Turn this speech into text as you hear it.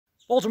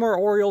Baltimore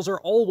Orioles are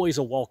always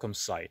a welcome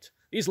sight.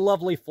 These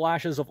lovely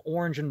flashes of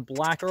orange and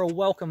black are a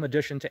welcome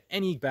addition to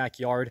any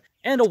backyard,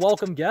 and a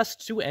welcome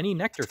guest to any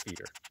nectar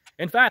feeder.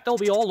 In fact, they'll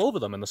be all over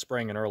them in the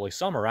spring and early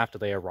summer after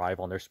they arrive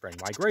on their spring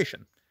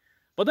migration.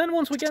 But then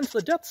once we get into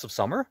the depths of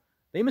summer,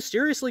 they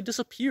mysteriously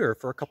disappear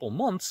for a couple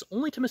months,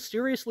 only to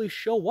mysteriously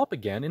show up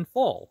again in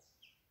fall.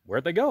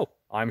 Where'd they go?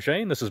 I'm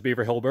Shane, this is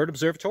Beaver Hill Bird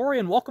Observatory,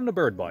 and welcome to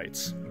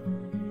BirdBytes.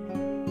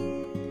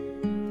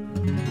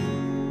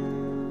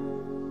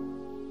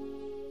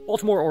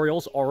 Baltimore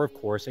Orioles are, of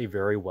course, a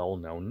very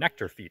well-known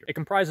nectar feeder. It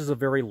comprises a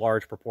very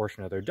large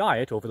proportion of their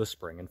diet over the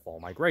spring and fall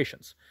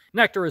migrations.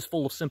 Nectar is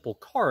full of simple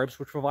carbs,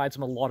 which provides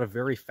them a lot of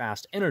very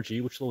fast energy,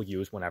 which they'll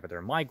use whenever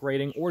they're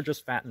migrating or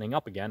just fattening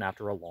up again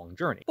after a long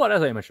journey. But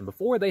as I mentioned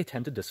before, they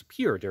tend to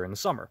disappear during the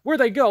summer. Where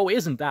they go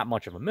isn't that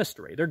much of a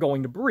mystery. They're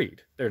going to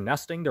breed. They're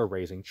nesting, they're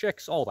raising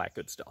chicks, all that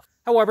good stuff.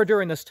 However,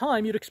 during this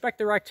time, you'd expect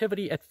their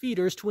activity at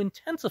feeders to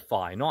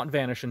intensify, not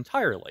vanish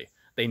entirely.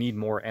 They need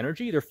more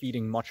energy, they're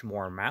feeding much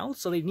more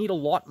mouths, so they need a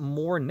lot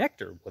more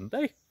nectar, wouldn't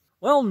they?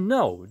 Well,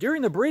 no.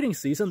 During the breeding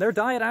season, their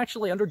diet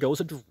actually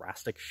undergoes a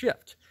drastic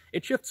shift.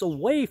 It shifts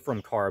away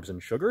from carbs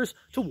and sugars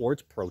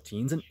towards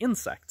proteins and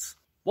insects.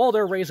 While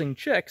they're raising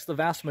chicks, the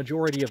vast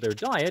majority of their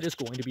diet is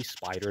going to be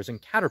spiders and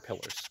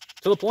caterpillars,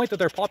 to the point that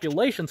their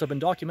populations have been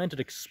documented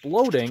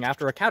exploding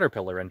after a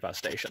caterpillar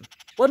infestation.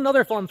 But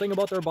another fun thing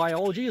about their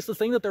biology is the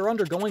thing that they're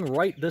undergoing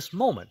right this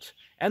moment,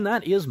 and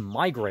that is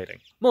migrating.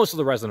 Most of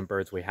the resident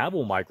birds we have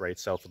will migrate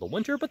south for the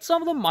winter, but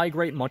some of them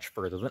migrate much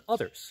further than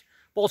others.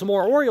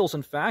 Baltimore Orioles,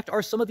 in fact,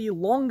 are some of the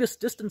longest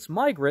distance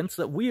migrants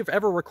that we have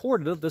ever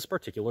recorded at this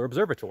particular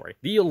observatory.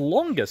 The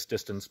longest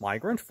distance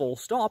migrant, full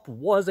stop,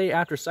 was a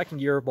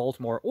after-second-year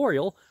Baltimore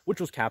Oriole, which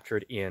was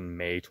captured in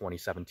May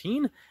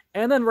 2017,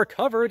 and then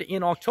recovered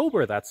in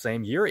October that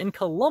same year in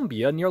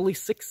Colombia, nearly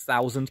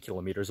 6,000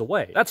 kilometers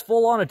away. That's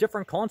full on a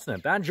different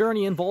continent. That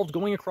journey involved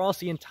going across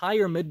the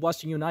entire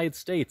Midwestern United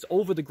States,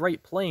 over the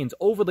Great Plains,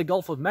 over the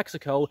Gulf of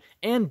Mexico,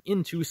 and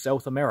into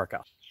South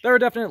America. There are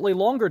definitely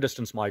longer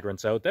distance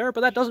migrants out there,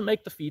 but that doesn't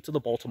make the feats of the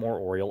Baltimore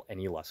Oriole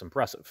any less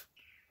impressive.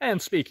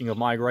 And speaking of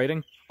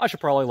migrating, I should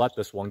probably let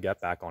this one get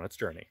back on its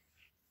journey.